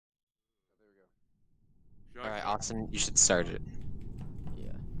Alright, Austin, you should start it.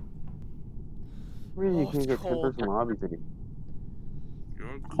 Yeah. Really, you Oh, can't it's get cold. 10-person lobbies anymore.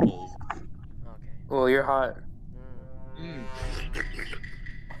 You're cold. Okay. Well, you're hot.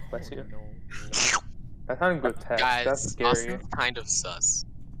 Bless you. No. That sounded grotesque. Guys, That's scary. Austin's kind of sus.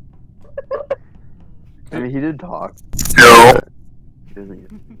 I mean, he did talk. No. But he doesn't get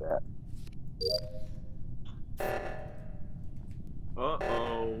to do that.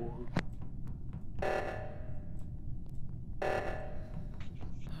 Uh-oh.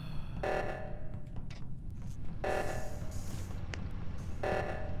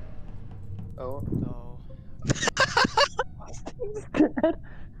 Oh. No. Austin's dead.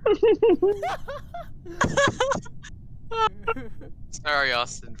 Sorry,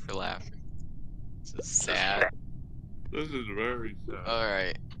 Austin, for laughing. This is sad. This is very sad.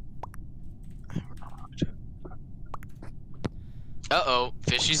 Alright. Uh-oh,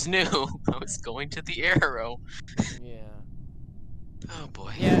 Fishy's new. I was going to the arrow. Yeah. Oh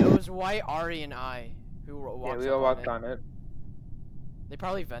boy. Yeah, it was White, Ari, and I who walked Yeah, we up all walked it. on it. They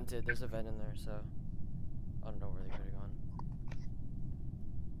probably vented. There's a vent in there, so I don't know where they could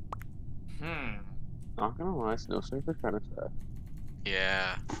have gone. Not gonna lie, Snow Surfer kind of sad.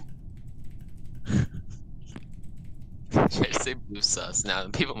 Yeah. Should I say blue sus? Now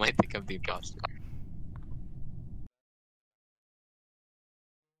people might think I'm the imposter.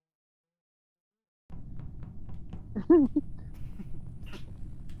 Oh my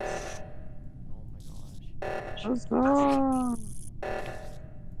gosh. Huzzah!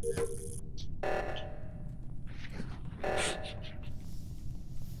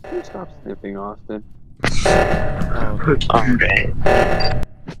 Can you stop sniffing, Austin? Oh, okay. Okay.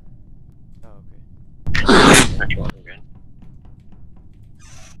 Oh, okay.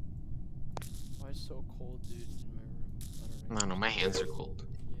 Why is it so cold, dude, in my room? I don't know, my hands are cold.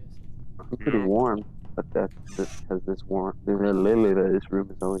 Yes. I'm pretty warm, but that's because this room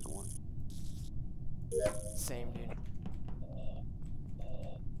is always warm. Same, dude.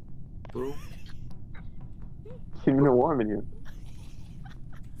 Boom. It's even warm in here.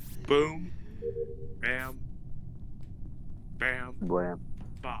 Boom. Bam. Bam. Blam.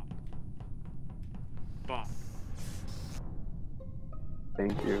 Bop. Bop.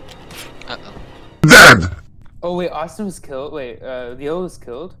 Thank you. Uh-oh. Oh wait, Austin was killed. Wait, Leo was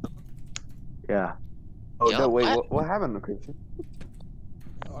killed. Yeah. Oh Yeah, no! Wait, what? what happened, Christian?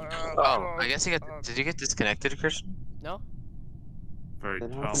 Oh, I guess you got. Did you get disconnected, Christian? No? Very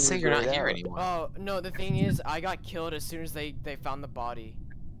Then how tough. come Say you you're not got here out? anymore. Oh, no, the thing is, I got killed as soon as they found the body.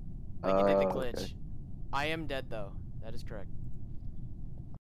 Like, it did the Oh, glitch. okay. I am dead, though. That is correct.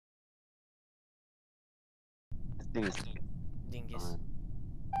 Dingus. Dingus. Fine.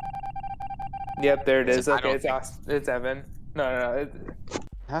 Yep, there it Is is. it- I Okay, don't it's think- Austin. It's Evan. No. It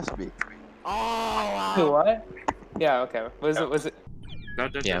has to be. Oh, wow. Wait, what? Yeah. Okay. Was it?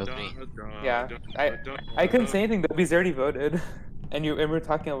 Yeah, with me. Yeah, I couldn't say anything though because they already voted, and we're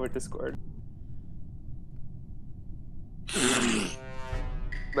talking over Discord.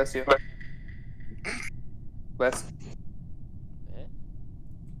 Bless you. Bless. Eh?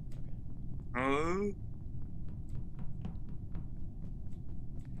 Huh?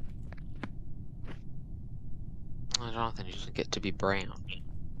 Oh, Jonathan, you should get to be brown.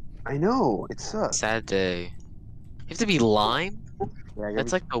 I know. It sucks. Sad day. You have to be lime? Yeah, I gotta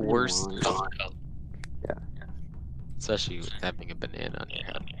That's be like the pretty worst. lime. Yeah. Especially with having a banana on your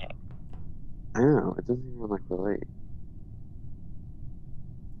head. I know. It doesn't even like relate.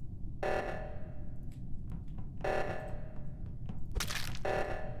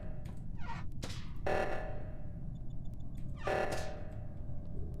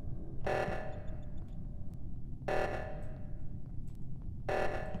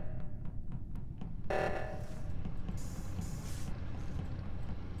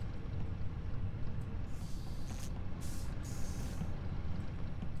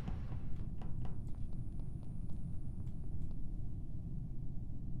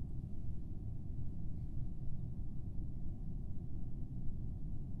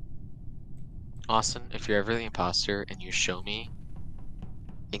 Austin, if you're ever the imposter and you show me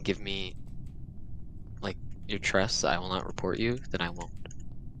and give me like your trust, I will not report you, then I won't.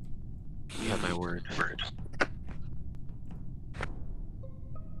 You have my word.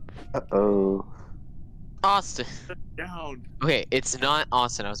 Uh-oh. Austin! Down. Okay, it's not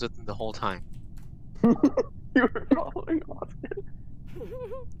Austin, I was with him the whole time. You were following Austin.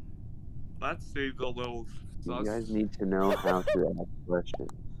 That seems a little sus. You guys need to know how to ask questions.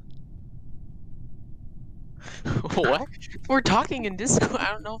 What? We're talking in Discord,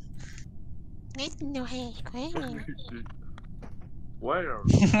 I don't know. Where?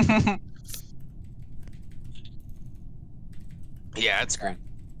 Yeah, it's green.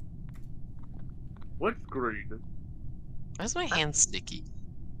 What's green? Why is my hand sticky?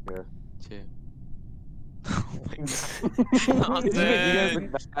 Yeah. Too. Oh my god. You guys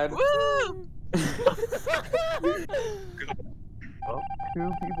look bad. Woo! Well,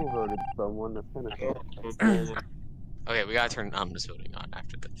 2 people voted someone. That's kind of. Okay, we gotta turn anonymous voting on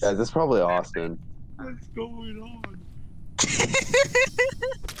after this. Yeah, this is probably Austin. What's going on?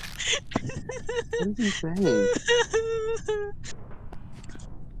 What is he saying?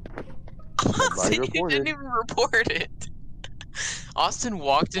 Austin, you reported. didn't even report it. Austin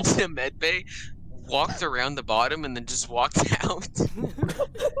walked into the med bay, walked around the bottom, and then just walked out. We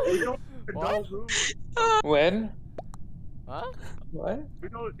don't even know What? who. When? Huh? What? We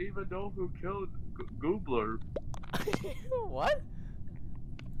don't even know who killed Goobler. What?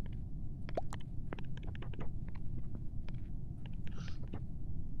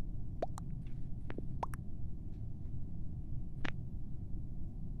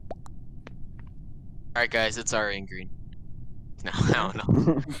 Alright, guys, it's already in green. No, I don't know.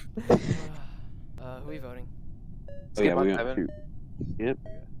 Who are we voting? Oh, yeah, on we got Evan. 2. Yep.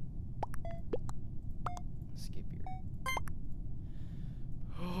 Skip your.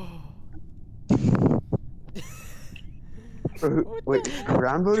 Wait,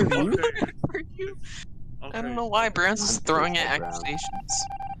 Brown voted me? For you? I Okay, don't know why Brown's I'm just throwing at Brown. accusations.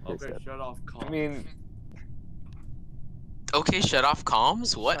 Okay, shut off call. I mean, Okay, shut off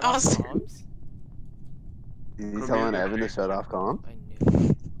comms? What, Shut off Austin? comms? Is he telling Evan to shut off comm? I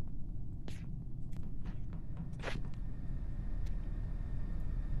knew.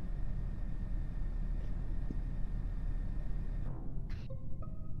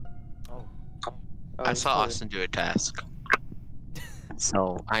 Oh. I saw Austin do a task.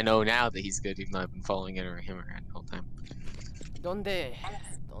 So, I know now that he's good, even though I've been following him around the whole time. Donde?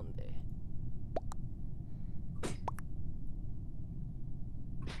 Donde?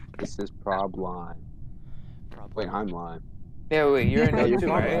 This is prob line. Probably. Wait, I'm lying. yeah, wait, you're in Yeah, you're O2,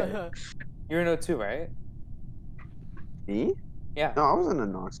 fine. right? You're in O2, right? Me? Yeah. No, I wasn't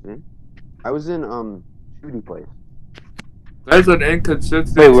in Austin. I was in Shooty Place. That's an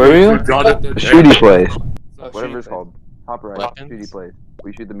inconsistency. Wait, were you? for Jonathan Shooty Place. Oh, Whatever it's Shooty called. Top right. Weapons? Shooty Place.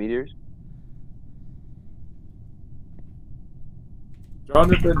 We shoot the meteors?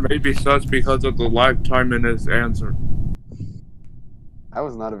 Jonathan may be sus because of the lifetime in his answer. I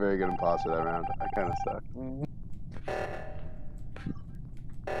was not a very good imposter that round. I kind of sucked.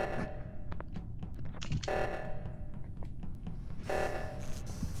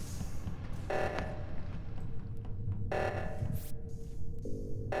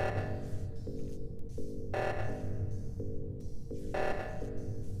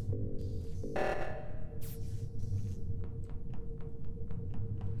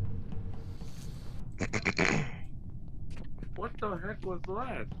 What the heck was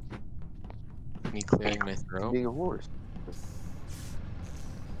that? Me clearing my throat. Being a horse.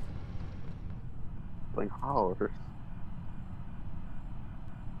 Playing horse.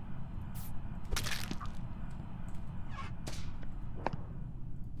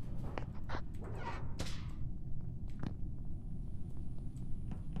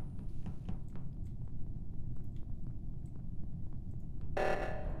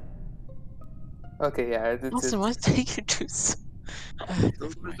 Okay, yeah, Austin, why did you do so?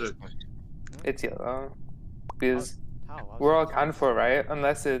 it's yellow. Because How? we're all accounted for, right?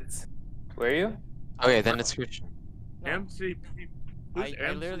 Unless it's... Where are you? Okay, then it's Christian. No. MCP. Who's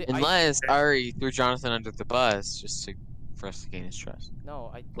I literally. Unless Ari threw Jonathan under the bus just for us to gain his trust.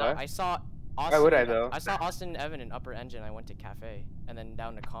 No, What? I saw. Austin, Why would I, though? I saw Austin and Evan in upper engine. I went to cafe and then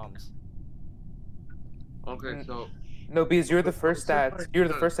down to comms. Okay, so No, because you're the first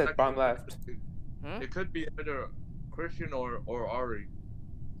that bomb left. Hmm? it could be either Christian or Ari.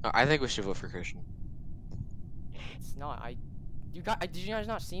 I think we should vote for Christian. It's not. Did you guys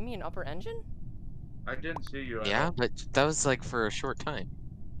not see me in upper engine? I didn't see you. Yeah, but that was like for a short time.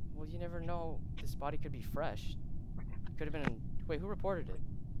 Well, you never know. This body could be fresh. Could have been. Wait, who reported it?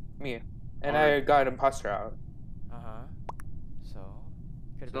 Me. And I got imposter out. Uh huh. So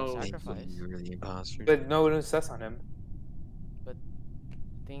could have So- been Thank sacrifice. you, you were the imposter. But no one was sus on him.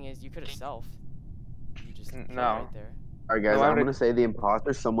 Thing is, you could have self. You just killed No. right there. Alright, guys, No, I I'm would- gonna say the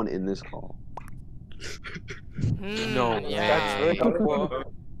imposter, someone in this call. No Hmm, That's really way.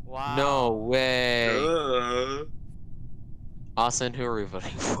 helpful. Wow. No way. Uh, Austin, who are we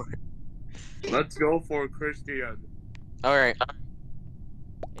voting for? let's go for Christian. Alright.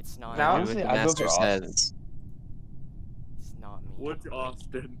 It's not. Now- Do what the Honestly, I'd vote master for Austin. says. It's not me. What's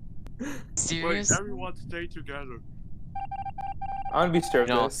Austin? Serious? Wait, everyone stay together. I want to be sure of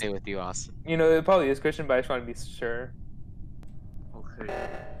No, I'll this. stay with you, Austin. You know, it probably is Christian, but I just want to be sure. Okay.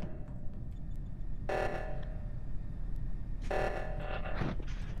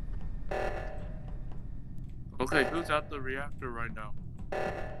 Okay, who's at the reactor right now?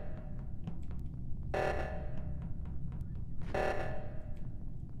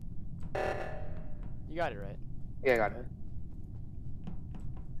 You got it right. Yeah, I got it.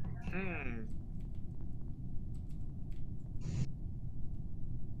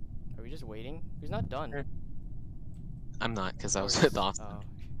 Are we just waiting? He's not done. I'm not, because I Oh, was you're with just- Austin. oh.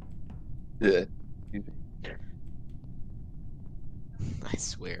 Yeah. I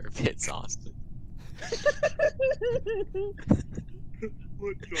swear, if it's Austin.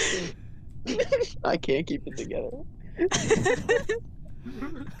 What the? I can't keep it together.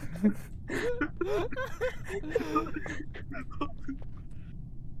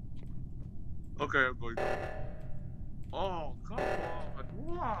 Okay, I'm going. Oh, come on.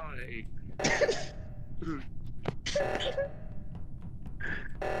 Why?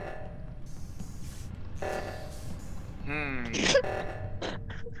 Okay.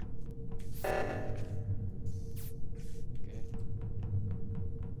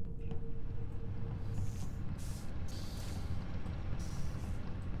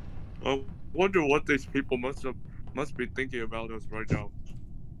 I wonder what these people must be thinking about us right now.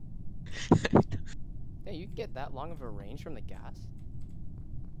 Hey, you can get that long of a range from the gas?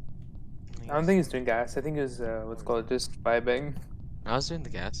 I don't think he's doing gas. I think it was what's called just vibing. I was doing the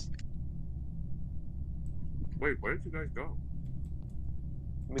gas. Wait, where did you guys go?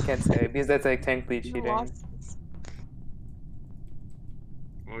 We can't say because that's like technically cheating. Oh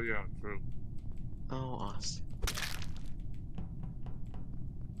yeah, true. Oh, Austin.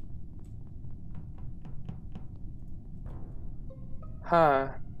 Huh.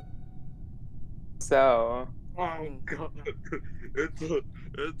 So. Oh god,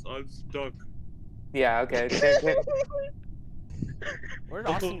 I'm stuck. Yeah. Okay. Where'd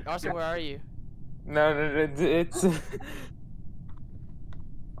Austin? Austin, where are you? No, it's.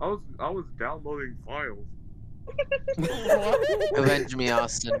 I was downloading files. Avenge me,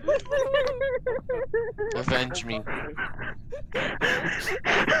 Austin. Avenge me.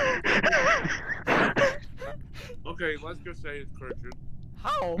 Okay, let's just say it's Christian.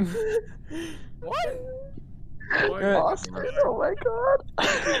 How? What? Austin, oh my god.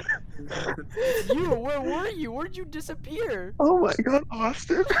 You, where were you? Where'd you disappear? Oh my god,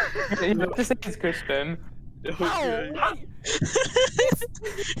 Austin. You have to say it's Christian. How? Okay.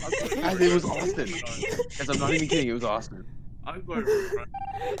 Guys, it was Austin. Guys, I'm not even kidding, it was Austin. I'm going to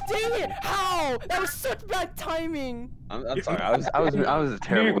Dang it! How? That was such bad timing. I'm sorry, I was a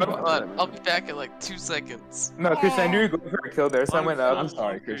terrible Hold bot. on, I'll be back in like 2 seconds. No, Christian, I knew you were going for a kill there, so I went up. I'm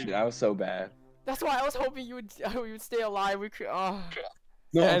sorry, Christian, I was so bad. That's why I was hoping you would stay alive. We could. Oh.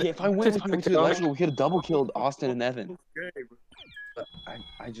 No, Yeah, okay, if I went with you to the go. electrical, we could have double killed Austin and Evan. game. But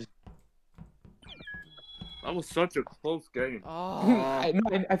I just. That was such a close game. Oh. I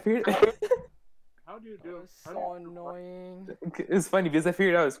figured. How do you That do? was so annoying. It's funny because I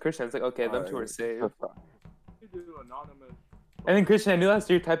figured out it was Christian. I was like, okay, them two are safe. How do you do anonymous? And then Christian, I knew that's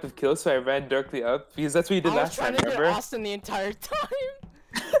your type of kill, so I ran directly up because that's what you did I was last time. trying to get Remember? Austin the entire time.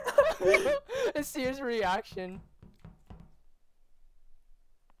 And see his reaction.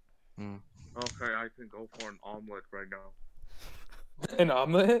 Okay, I can go for an omelet right now. An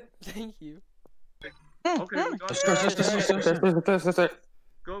omelet. Thank you. Okay, we got Start.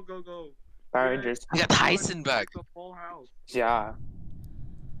 Go, go, go. Power Rangers. I got Tyson back. It's a full house. Yeah.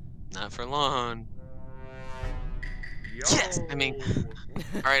 Not for long. Yo. Yes, I mean-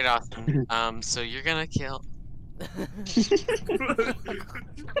 Alright, Austin. So you're gonna kill.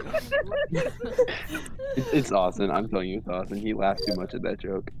 It's Austin, I'm telling you, it's Austin. He laughed too much at that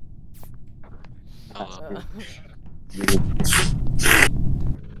joke.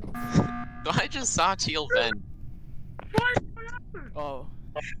 I just saw Teal Ven. Oh.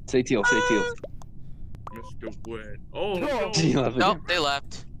 Say teal, say teal. Mr. Wet. Oh, No. no. Teal. Nope, they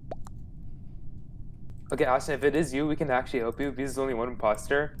left. Okay, Austin, if it is you, we can actually help you because there's only one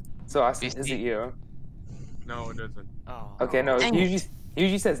imposter. So Austin, is it you? No, it isn't. Oh. Okay, no, Dang he it.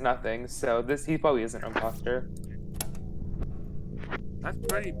 usually says nothing, so he probably isn't an imposter. That's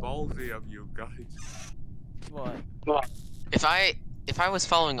pretty ballsy of you guys. What? If I was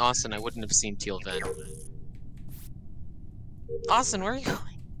following Austin, I wouldn't have seen Teal Ven. Austin, where are you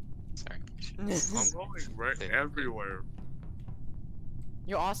going? Sorry. I'm going right everywhere.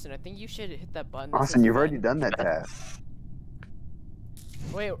 Yo, Austin, I think you should hit that button. that Austin, says you've already vent. done that task.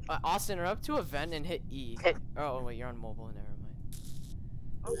 Wait, Austin, run up to a vent and hit E. Oh, wait, you're on mobile. Never mind.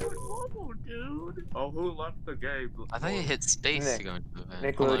 I'm on mobile, dude. Oh, who left the game? I thought you hit space Nick. to go into the vent.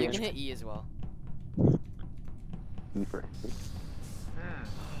 Nick Hold on. You Nickelodeon. can hit E as well.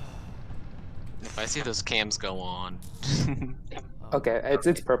 If I see those cams go on. Okay,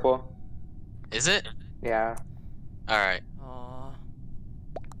 it's purple. Is it? Yeah. Alright. Aw.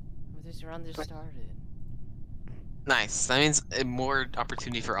 This round just started. Nice. That means more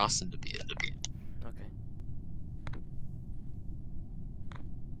opportunity for Austin to be it. Okay.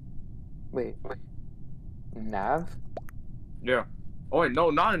 Wait. Nav? Yeah. Oh wait, no,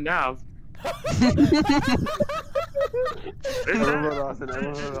 not a nav. I love it, Austin. I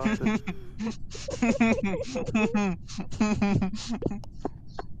love it, Austin.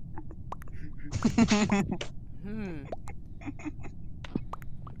 Hmm.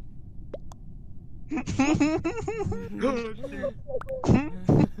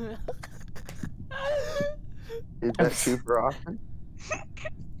 Is that 2 for Austin?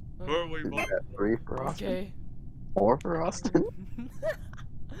 Where are we Is both? that 3 for Austin? Okay. 4 for Austin?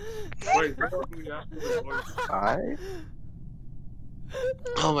 Wait, where are we after the voice? 5?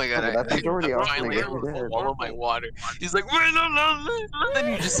 Oh my god, That's majority I Austin finally again. able to Dead. swallow my water. He's like, wait, no, no, no.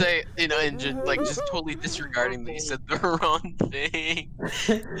 Then you just say, you know, and just totally disregarding that you said the wrong thing.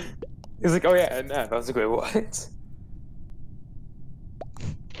 He's like, oh yeah, Nav. I was like, wait, what?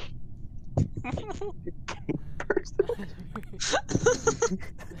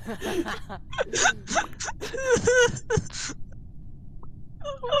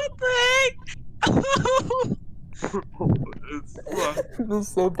 What the heck? This is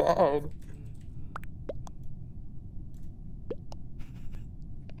so bad.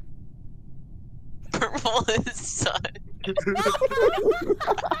 Purple is sun.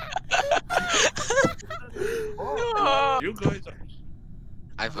 You guys are.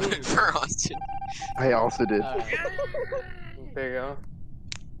 I voted for Austin. I also did. There you go.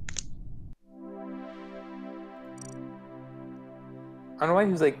 I don't know why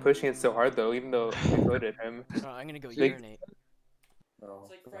he was like pushing it so hard though, even though I voted him. I'm gonna go Like- urinate. Oh.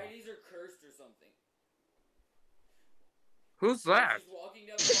 It's like Fridays are cursed or something. Who's that? Just walking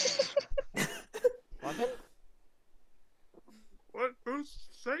down the hall. What? What? Who's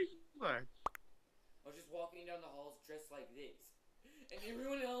saying that? I was just walking down the halls dressed like this. And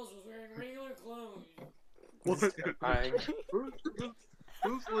everyone else was wearing regular clothes. What? Fine.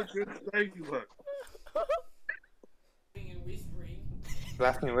 Who's legit saying that? And whispering.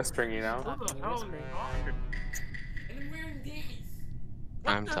 Laughing and whispering, you know? What the Fucking hell is whispering. talking? And I'm wearing these.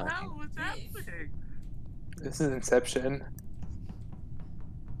 I'm What the talking. hell is happening? This is Inception.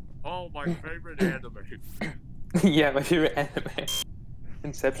 Oh, my favorite anime. Yeah, my favorite anime.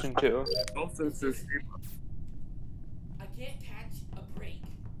 Inception too. Also, Tsushima. I can't catch a break.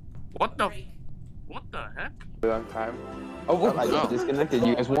 What the? Break. What the heck? A long time. Oh, I what? just disconnected.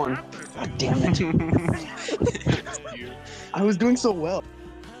 You guys won. God Damn it. I was doing so well.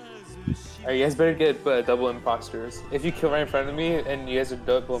 Alright, you guys better get double imposters. If you kill right in front of me and you guys are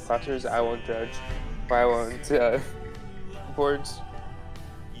double imposters, I won't judge. Or I won't boards.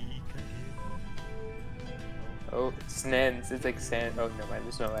 Oh, Snens. It's like sand. Oh, never mind.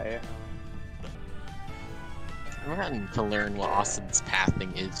 There's no way. I'm having to learn what Austin's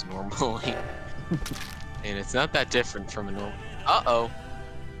pathing is normally. And it's not that different from a normal. Uh-oh.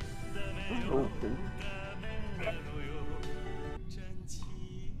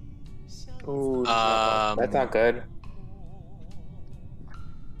 Ooh, that's not good.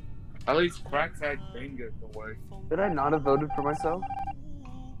 At least Crackhead didn't get away. Did I not have voted for myself?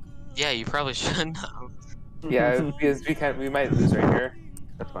 Yeah, you probably shouldn't have. Yeah, because we might lose right here.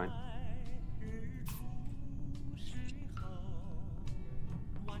 That's fine.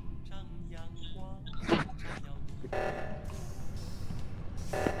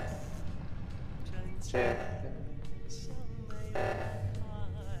 Shit.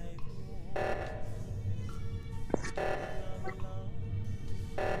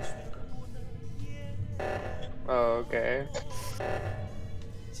 Oh, okay.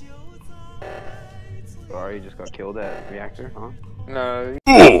 Sorry, you just got killed at reactor, huh? No.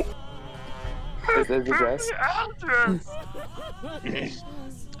 There's a dress.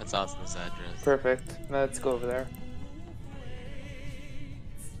 That's Austin's address. Perfect. Now let's go over there.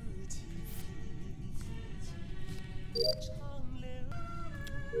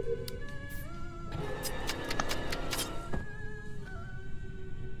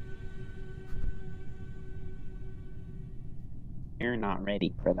 You're not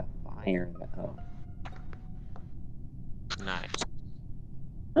ready for the fire, though. Nice.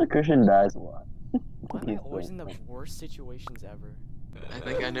 Christian dies a lot. Why am I always in the worst situations ever? I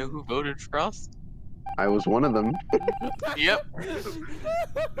think I know who voted for us. I was one of them. Yep. Oh my goodness.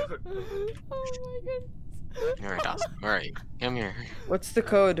 Alright, Austin. Alright, come here. What's the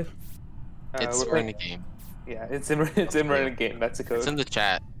code? It's we're we're in the game. Yeah, it's in running game. That's a It's code. in the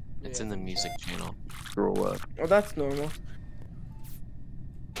chat. It's Yeah, in the music channel. Scroll up. Well, that's normal.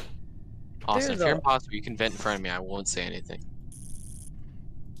 Austin, There's if you're a- imposter, you can vent in front of me. I won't say anything.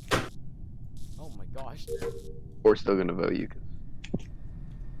 Oh my gosh. We're still gonna vote you.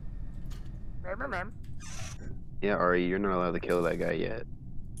 Yeah, Ari, you're not allowed to kill that guy yet.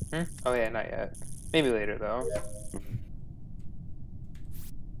 Oh yeah, not yet. Maybe later though.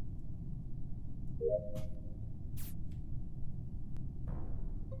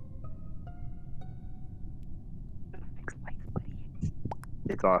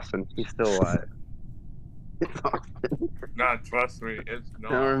 It's Austin. He's still alive. It's Austin. Nah, trust me, it's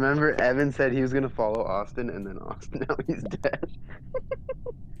not. Now remember, Evan said he was gonna follow Austin, and then Austin. Now he's dead.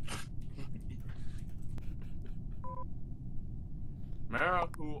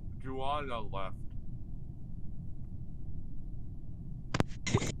 Marijuana left.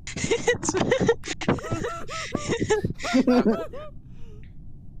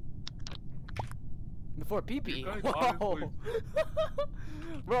 Before pee-pee. You guys Whoa. honestly-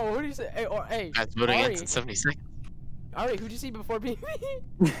 Bro, who do you say? Hey, or hey, That's voting Ari, against in 70 seconds. Ari, who'd you see before pee-pee?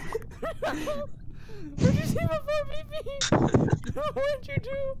 Who'd you see before pee-pee? What'd you do?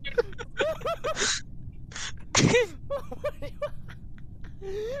 What'd you...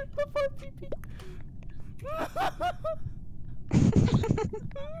 Before pee-pee.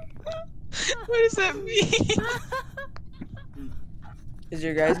 What does that mean? Is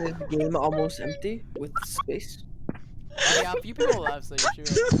your guys' game almost empty with space? Oh, yeah, a few people left, so you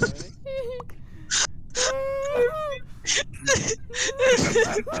should.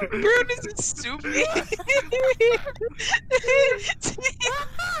 Bro, this is stupid.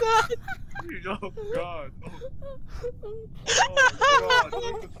 Oh god. Oh god.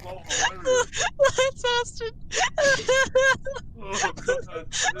 This is so hilarious. That's Austin. Oh god.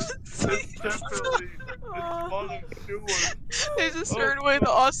 This definitely is Modern Stewart. There's a certain way the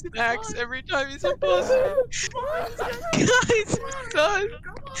Austin acts every time he's imposter. Guys, he's done.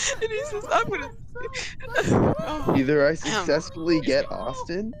 And he says, I'm gonna. Oh. Either I successfully get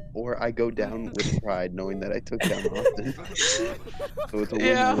Austin, or I go down with pride, knowing that I took down Austin. So it's a win-win.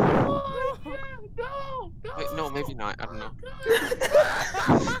 Yeah. Wait, no, maybe not. I don't know.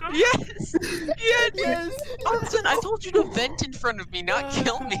 Yes! Yes! Austin, I told you to vent in front of me, not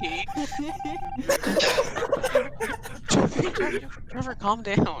kill me. Trevor, calm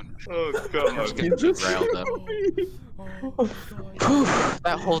down. Oh god. Getting just- riled up. Whew,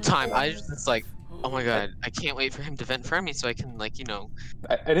 that whole time, I was just like, oh my god, I can't wait for him to vent in front of me so I can, like, you know.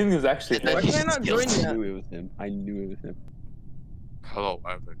 I think it was actually. And then Why he can I just not kills join me. yet? I knew it was him. I knew it was him. Hello,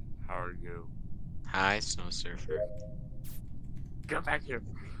 Evan. How are you? Hi, Snow Surfer. Get back here.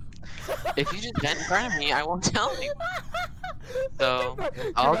 If you just vent in front of me, I won't tell you. So,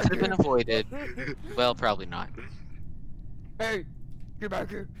 all could have been avoided. Well, probably not. Hey, get back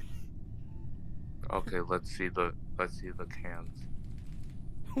here. Okay, let's see the cans.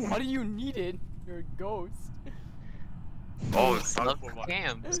 Why do you need it? You're a ghost. Oh, it's time Love for my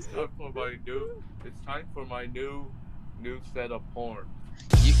cams. It's time for my new. It's time for my new set of porn.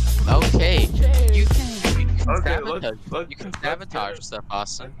 You, okay, you can Okay, sabotage. let's You can let's sabotage get it. stuff,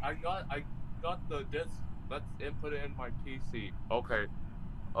 Austin. I got the disc. Let's input it in my PC. Okay.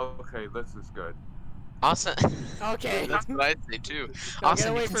 Okay, this is good. Austin, Okay. that's what I'd say too. No, get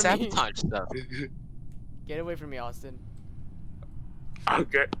Austin, away you can from me. sabotage stuff. Get away from me, Austin.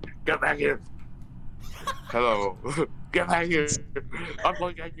 Okay, get back here. Hello. Get back here. I'm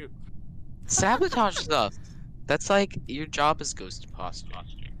going at you. Sabotage stuff. That's like your job as ghost imposter.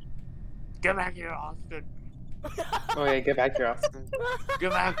 Get back here, Austin. Oh yeah, get back here, Austin.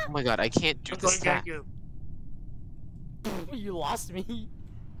 Get back. Oh my god, I can't do I'm this. going at you. You lost me.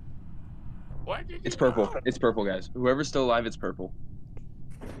 Why did you It's purple. go? It's purple, guys. Whoever's still alive, it's purple.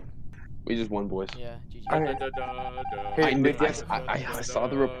 We just won, boys. Yeah, GG. Hey, Nick, Yes, I saw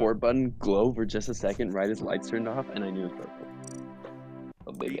the report button glow for just a second right as lights turned off, and I knew it was purple.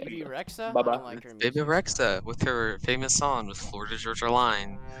 A big Baby egg. Rexa? Bye-bye. I don't like her Baby music. Rexa with her famous song with Florida Georgia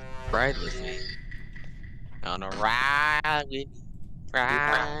Line. Ride with me. Gonna ride with me.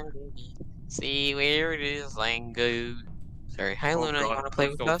 Ride with me. See where this lane goes. Sorry. Hi, Oh Luna. You God, want to play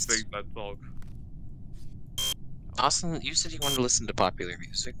please with don't us? sing that song. Austin, you said you wanted to listen to popular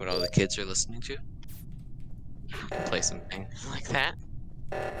music, what all the kids are listening to. Play something like that.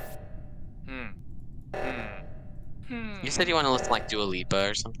 You said you want to listen to like Dua Lipa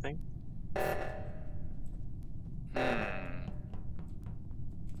or something.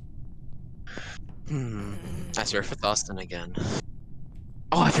 I surf with Austin again.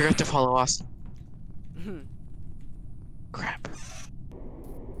 Oh, I forgot to follow Austin. Crap.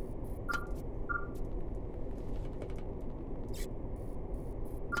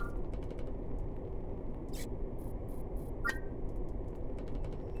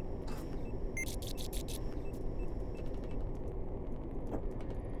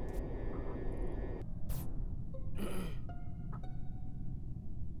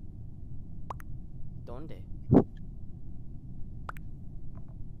 Monday.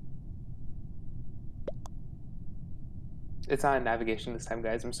 It's not navigation this time,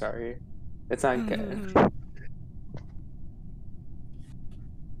 guys. I'm sorry. It's not okay.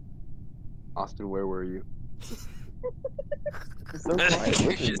 Austin, where were you? It's so quiet. You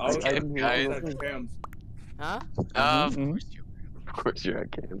Listen, just I skip, didn't hear guys. a single thing. Cams. Huh? Of Mhm. course you Of course you're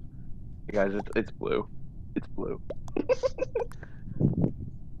at camp. Hey guys, it's blue. It's blue.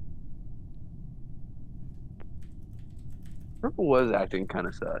 Purple was acting kind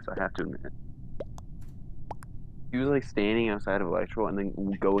of sus, I have to admit. He was like standing outside of Electro and then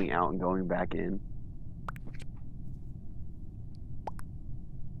going out and going back in.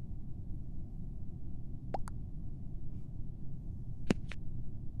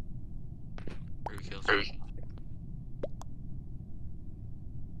 were. Who kills you?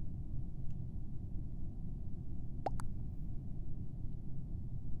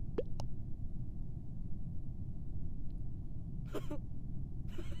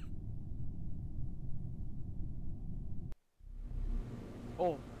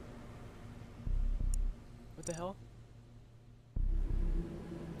 Oh. What the hell?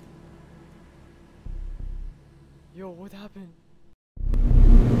 Yo, what happened?